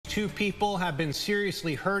2 people have been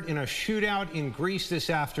seriously hurt in a shootout in Greece this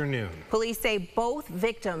afternoon. Police say both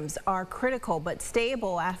victims are critical but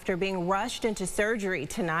stable after being rushed into surgery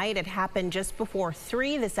tonight. It happened just before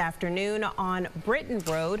 3 this afternoon on Britton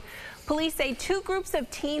Road. Police say 2 groups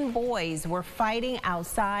of teen boys were fighting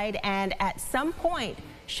outside, and at some point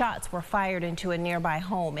shots were fired into a nearby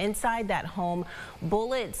home. Inside that home,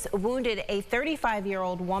 bullets wounded a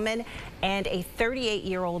 35-year-old woman and a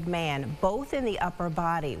 38-year-old man, both in the upper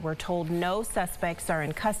body. We're told no suspects are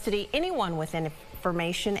in custody. Anyone with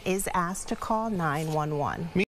information is asked to call 911.